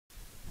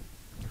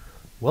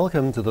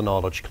Welcome to the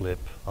knowledge clip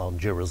on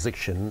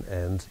jurisdiction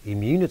and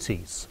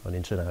immunities on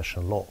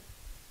international law.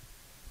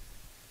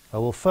 I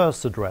will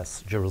first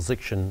address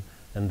jurisdiction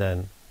and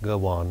then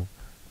go on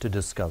to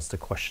discuss the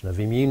question of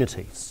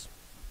immunities.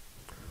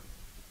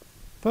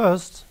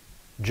 First,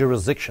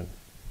 jurisdiction.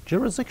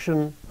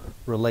 Jurisdiction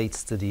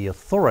relates to the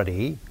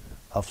authority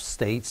of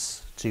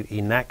states to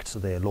enact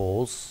their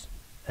laws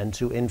and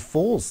to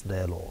enforce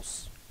their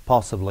laws,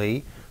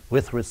 possibly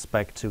with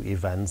respect to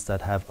events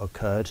that have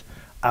occurred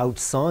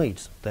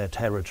outside their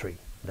territory.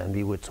 Then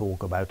we would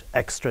talk about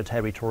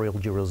extraterritorial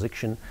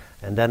jurisdiction,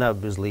 and then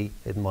obviously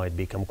it might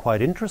become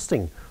quite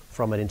interesting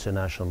from an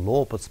international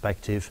law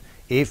perspective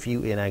if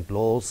you enact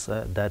laws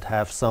that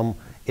have some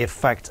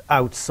effect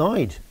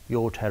outside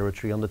your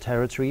territory on the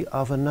territory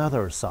of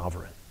another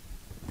sovereign.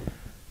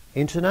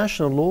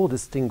 International law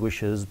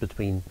distinguishes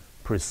between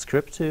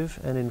prescriptive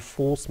and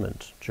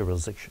enforcement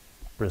jurisdiction.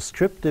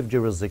 Prescriptive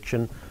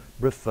jurisdiction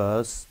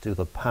refers to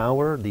the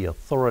power, the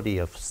authority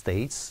of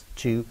states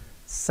to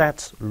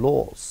set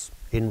laws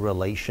in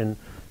relation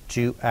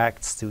to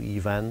acts, to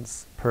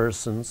events,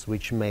 persons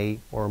which may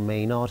or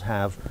may not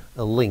have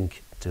a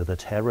link to the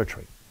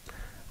territory.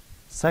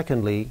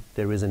 Secondly,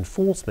 there is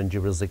enforcement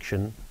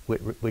jurisdiction,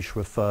 which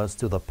refers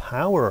to the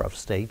power of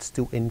states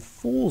to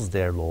enforce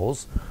their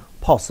laws,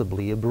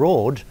 possibly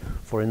abroad,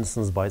 for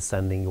instance by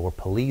sending your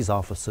police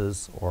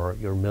officers or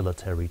your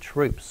military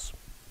troops.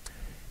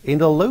 In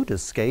the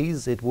Lotus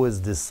case, it was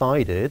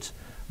decided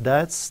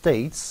that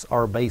states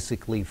are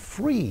basically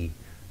free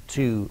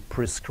to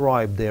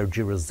prescribe their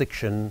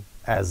jurisdiction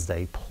as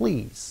they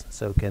please.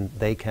 So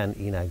they can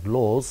enact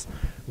laws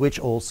which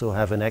also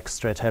have an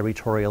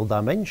extraterritorial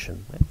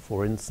dimension,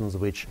 for instance,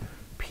 which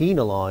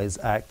penalize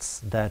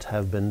acts that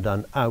have been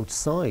done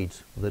outside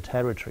the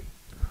territory.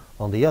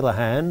 On the other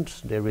hand,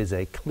 there is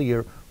a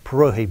clear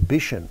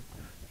prohibition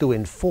to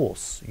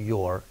enforce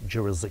your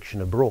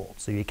jurisdiction abroad.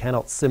 So you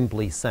cannot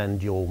simply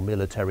send your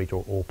military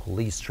or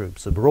police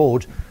troops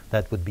abroad.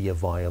 That would be a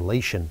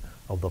violation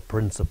of the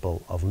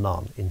principle of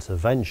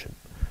non-intervention.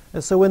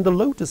 And so in the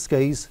Lotus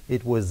case,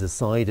 it was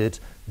decided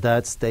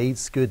that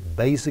states could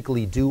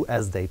basically do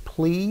as they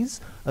please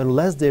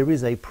unless there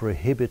is a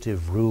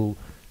prohibitive rule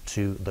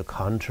to the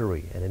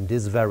contrary. And in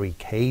this very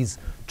case,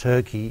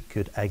 Turkey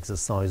could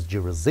exercise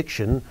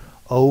jurisdiction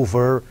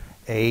over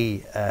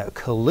a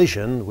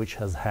collision which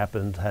had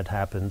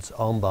happened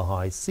on the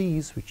high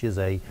seas, which is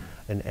an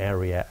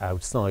area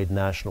outside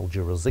national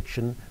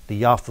jurisdiction.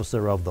 The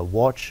officer of the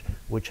watch,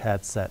 which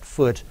had set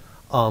foot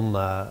on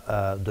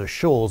the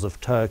shores of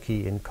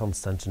Turkey in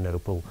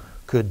Constantinople,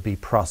 could be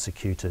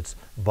prosecuted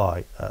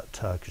by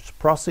Turkish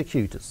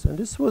prosecutors. And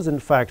this was in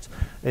fact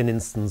an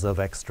instance of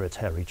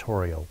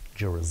extraterritorial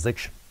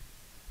jurisdiction.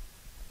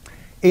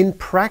 In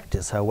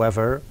practice,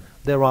 however,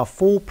 there are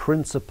four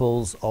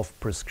principles of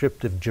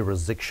prescriptive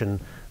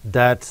jurisdiction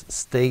that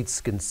states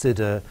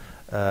consider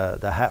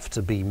that have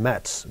to be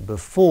met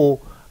before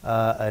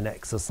an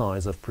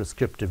exercise of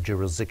prescriptive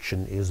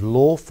jurisdiction is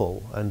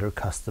lawful under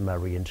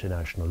customary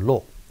international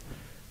law.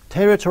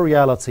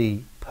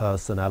 Territoriality,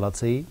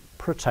 personality,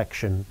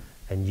 protection,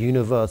 and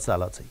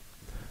universality.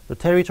 The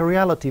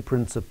territoriality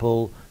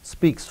principle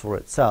speaks for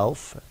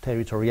itself.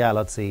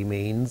 Territoriality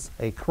means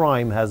a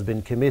crime has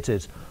been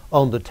committed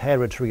on the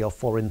territory of,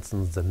 for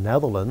instance, the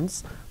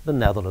Netherlands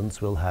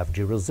will have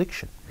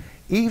jurisdiction,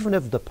 even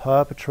if the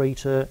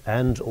perpetrator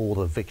and or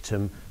the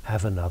victim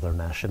have another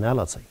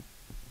nationality.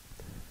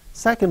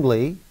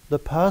 Secondly, the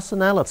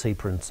personality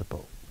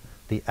principle.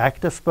 The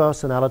active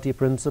personality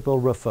principle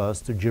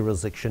refers to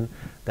jurisdiction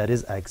that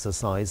is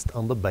exercised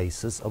on the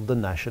basis of the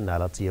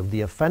nationality of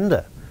the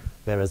offender,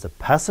 whereas the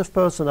passive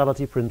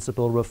personality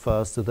principle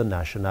refers to the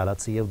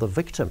nationality of the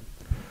victim.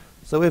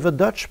 So if a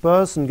Dutch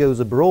person goes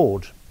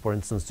abroad, for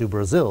instance to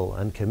Brazil,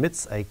 and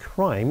commits a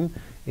crime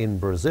in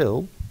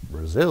Brazil,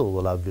 Brazil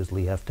will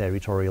obviously have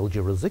territorial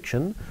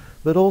jurisdiction,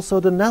 but also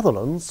the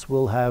Netherlands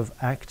will have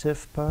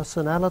active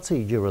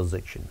personality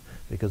jurisdiction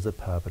because the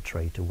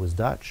perpetrator was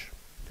Dutch.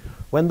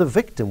 When the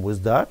victim was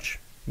Dutch,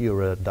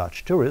 you're a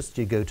Dutch tourist,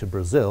 you go to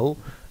Brazil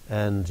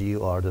and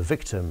you are the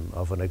victim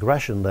of an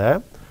aggression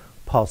there,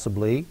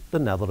 possibly the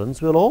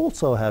Netherlands will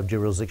also have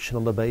jurisdiction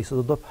on the basis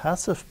of the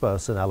passive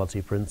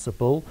personality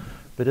principle,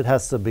 but it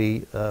has to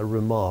be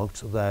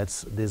remarked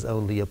that this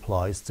only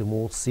applies to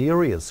more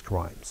serious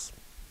crimes.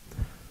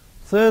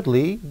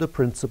 Thirdly, the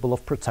principle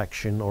of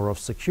protection or of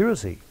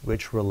security,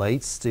 which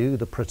relates to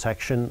the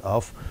protection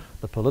of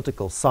the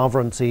political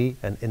sovereignty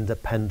and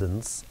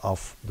independence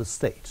of the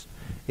state.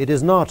 It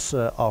is not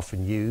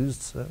often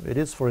used. It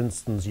is, for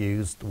instance,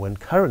 used when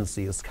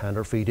currency is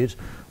counterfeited,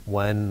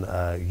 when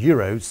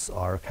euros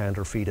are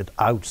counterfeited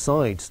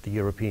outside the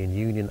European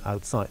Union,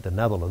 outside the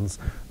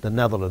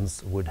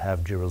Netherlands would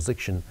have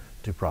jurisdiction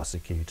to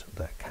prosecute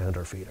the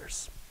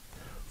counterfeiters.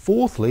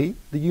 Fourthly,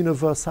 the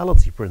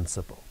universality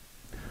principle.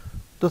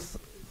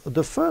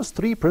 The first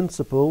three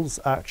principles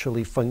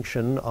actually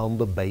function on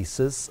the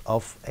basis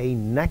of a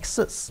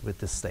nexus with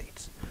the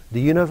state.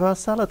 The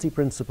universality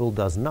principle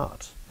does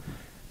not.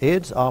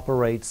 It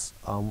operates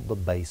on the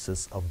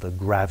basis of the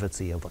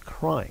gravity of the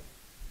crime.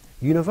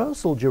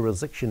 Universal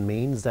jurisdiction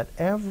means that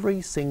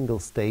every single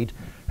state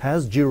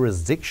has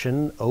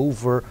jurisdiction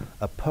over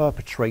a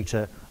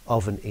perpetrator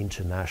of an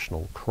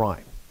international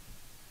crime.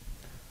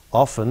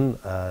 Often,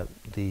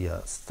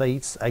 the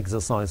states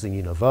exercising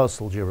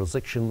universal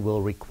jurisdiction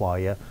will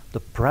require the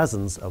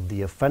presence of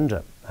the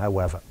offender,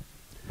 however.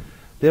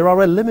 There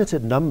are a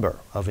limited number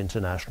of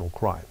international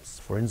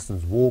crimes. For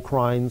instance, war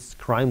crimes,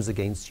 crimes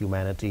against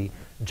humanity,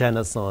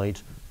 genocide,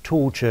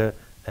 torture,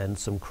 and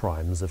some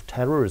crimes of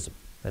terrorism.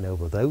 And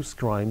over those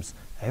crimes,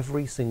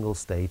 every single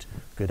state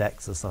could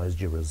exercise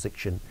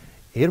jurisdiction,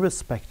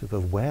 irrespective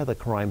of where the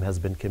crime has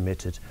been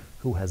committed,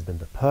 who has been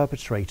the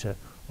perpetrator,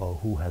 or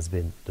who has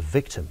been the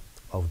victim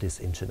of this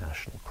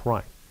international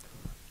crime.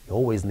 You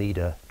always need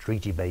a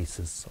treaty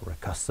basis or a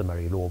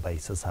customary law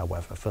basis,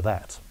 however, for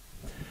that.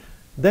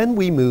 Then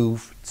we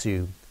move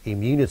to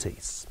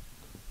immunities.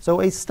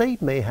 So a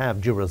state may have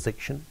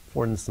jurisdiction,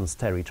 for instance,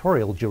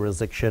 territorial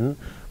jurisdiction,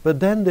 but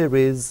then there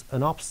is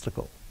an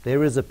obstacle.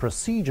 There is a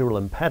procedural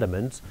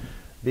impediment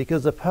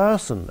because the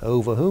person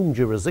over whom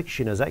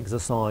jurisdiction is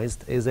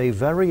exercised is a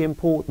very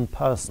important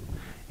person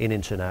in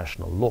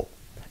international law.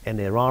 And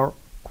there are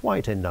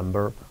quite a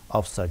number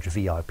of such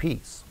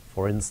VIPs.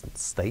 For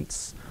instance,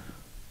 states,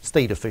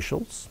 state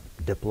officials,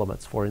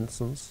 diplomats, for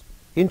instance,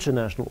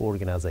 international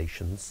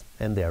organizations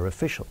and their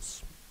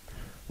officials.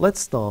 Let's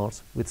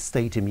start with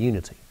state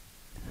immunity.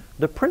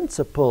 The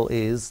principle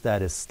is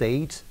that a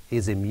state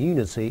is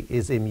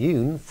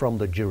immune from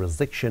the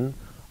jurisdiction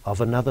of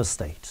another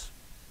state.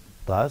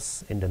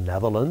 Thus, in the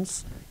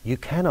Netherlands, you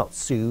cannot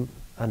sue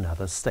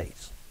another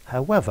state.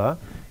 However,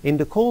 in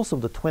the course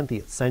of the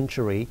 20th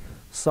century,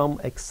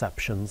 some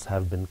exceptions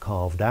have been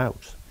carved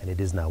out, and it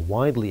is now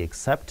widely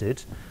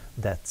accepted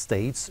that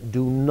states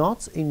do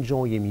not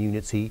enjoy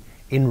immunity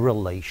in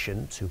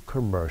relation to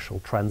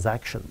commercial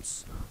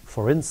transactions.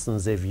 For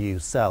instance, if you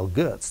sell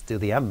goods to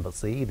the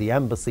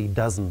embassy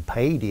doesn't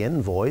pay the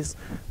invoice,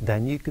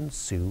 then you can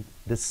sue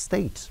the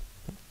state.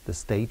 The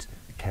state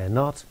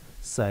cannot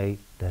say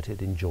that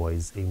it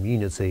enjoys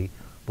immunity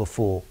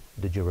from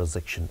the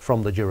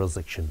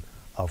jurisdiction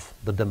of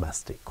the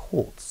domestic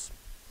courts.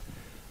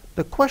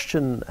 The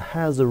question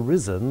has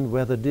arisen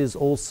whether this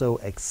also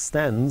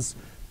extends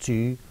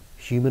to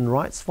human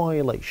rights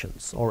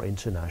violations or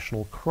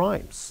international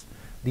crimes.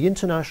 The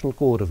International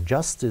Court of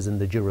Justice in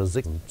the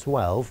jurisdiction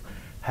 12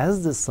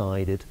 has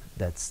decided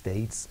that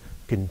states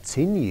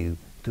continue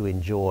to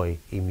enjoy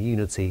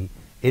immunity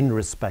in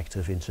respect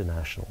of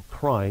international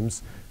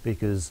crimes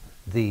because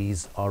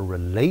these are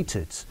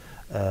related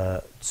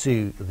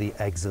to the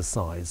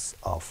exercise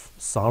of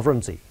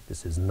sovereignty.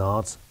 This is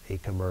not a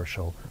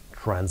commercial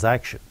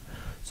transaction.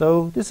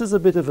 So this is a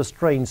bit of a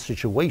strange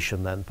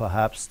situation then,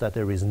 perhaps, that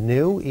there is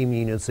no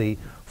immunity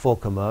for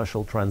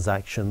commercial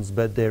transactions,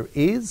 but there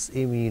is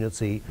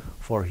immunity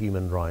for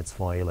human rights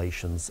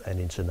violations and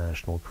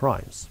international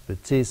crimes.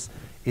 But this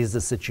is the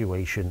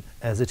situation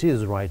as it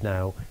is right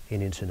now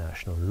in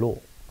international law.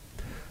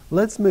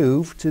 Let's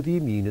move to the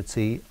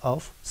immunity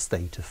of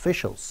state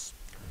officials.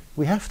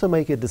 We have to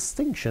make a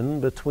distinction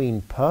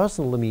between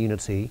personal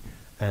immunity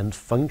and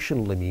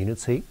functional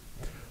immunity.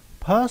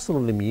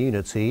 Personal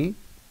immunity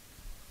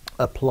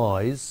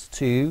applies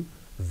to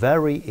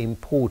very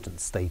important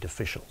state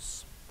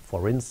officials.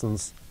 For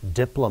instance,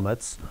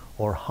 diplomats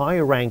or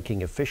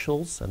high-ranking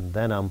officials, and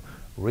then I'm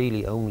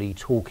really only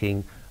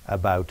talking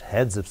about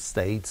heads of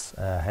states,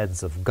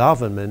 heads of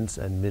government,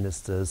 and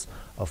ministers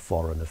of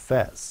foreign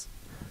affairs.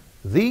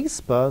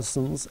 These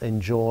persons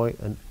enjoy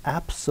an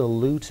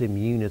absolute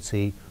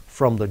immunity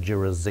from the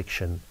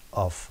jurisdiction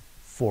of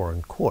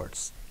foreign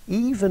courts,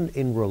 even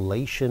in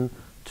relation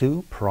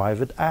to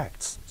private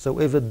acts. So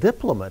if a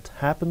diplomat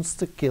happens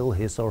to kill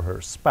his or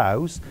her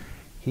spouse,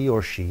 he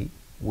or she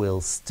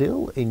will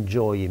still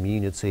enjoy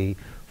immunity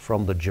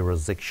from the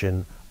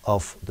jurisdiction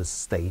of the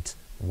state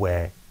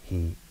where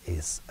he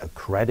is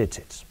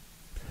accredited.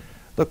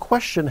 The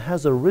question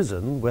has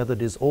arisen whether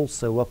this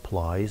also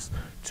applies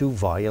to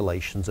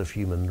violations of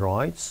human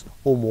rights,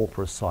 or more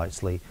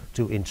precisely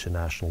to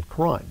international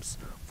crimes,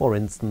 for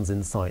instance,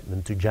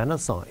 incitement to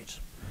genocide.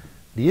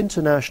 The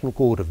International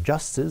Court of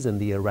Justice in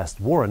the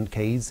arrest warrant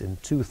case in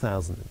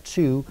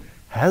 2002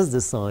 has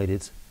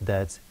decided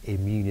that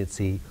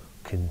immunity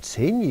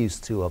continues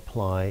to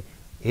apply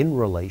in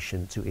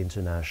relation to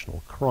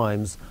international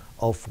crimes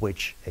of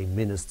which a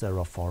Minister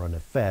of Foreign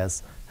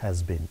Affairs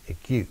has been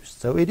accused.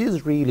 So it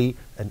is really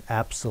an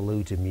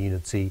absolute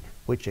immunity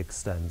which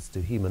extends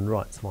to human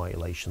rights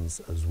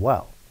violations as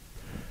well.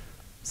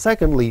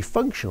 Secondly,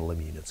 functional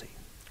immunity.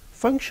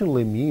 Functional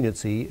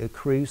immunity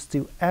accrues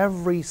to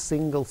every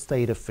single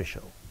state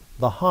official,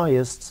 the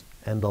highest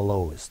and the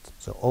lowest,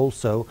 so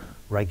also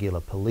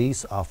regular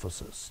police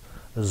officers.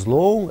 As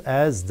long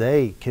as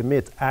they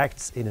commit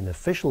acts in an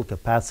official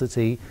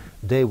capacity,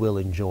 they will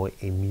enjoy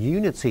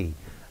immunity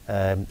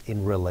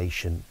in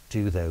relation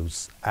to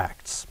those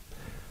acts.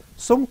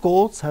 Some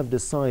courts have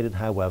decided,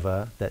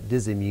 however, that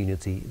this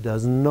immunity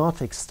does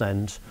not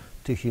extend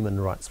to human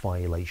rights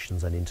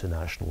violations and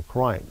international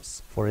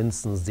crimes. For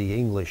instance, the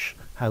English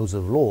House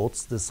of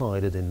Lords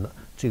decided in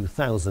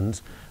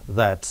 2000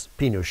 that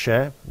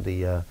Pinochet,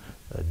 the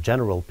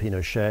General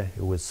Pinochet,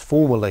 who was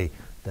formerly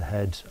the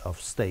head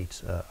of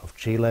state of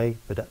Chile,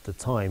 but at the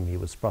time he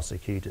was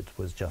prosecuted,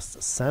 was just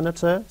a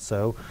senator,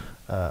 so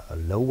a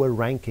lower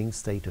ranking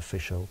state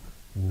official,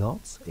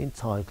 not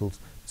entitled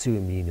to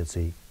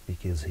immunity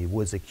because he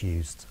was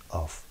accused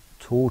of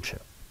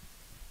torture.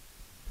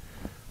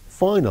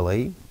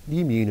 Finally, the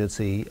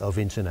immunity of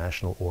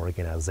international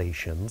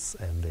organizations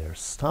and their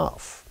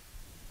staff.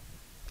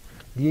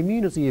 The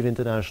immunity of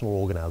international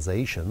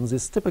organizations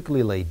is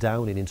typically laid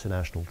down in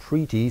international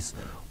treaties,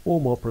 or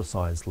more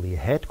precisely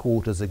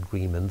headquarters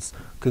agreements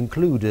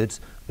concluded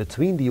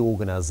between the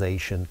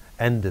organization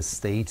and the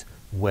state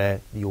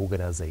where the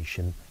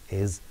organization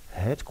is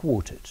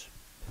headquartered.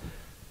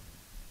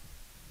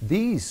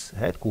 These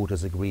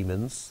headquarters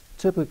agreements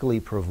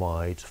typically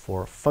provide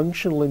for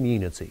functional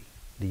immunity.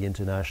 The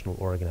international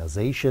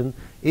organization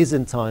is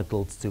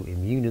entitled to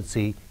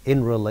immunity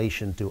in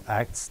relation to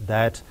acts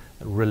that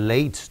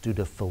relate to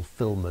the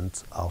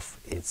fulfillment of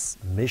its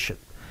mission.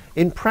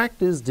 In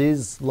practice,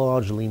 this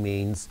largely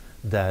means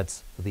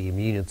that the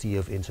immunity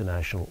of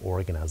international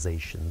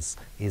organizations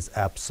is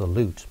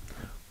absolute.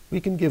 We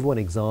can give one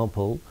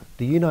example.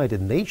 The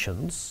United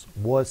Nations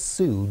was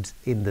sued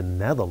in the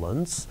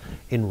Netherlands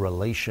in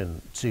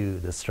relation to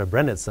the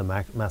Srebrenica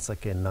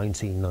massacre in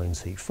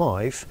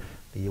 1995.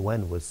 The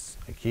UN was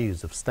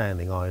accused of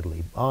standing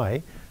idly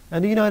by,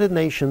 and the United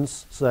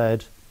Nations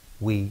said,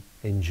 we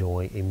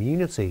enjoy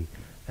immunity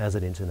as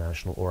an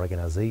international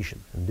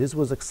organization. And this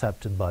was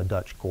accepted by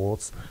Dutch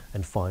courts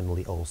and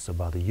finally also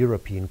by the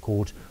European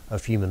Court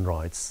of Human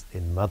Rights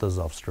in Mothers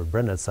of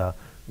Srebrenica,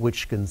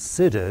 which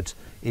considered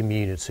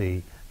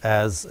immunity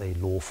as a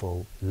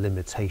lawful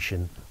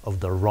limitation of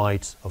the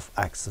right of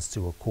access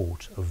to a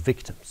court of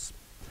victims.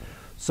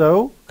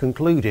 So,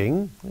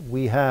 concluding,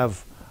 we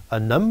have a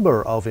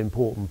number of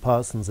important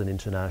persons in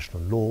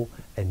international law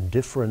and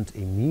different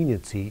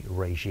immunity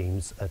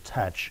regimes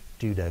attached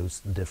to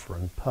those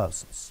different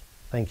persons.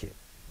 Thank you.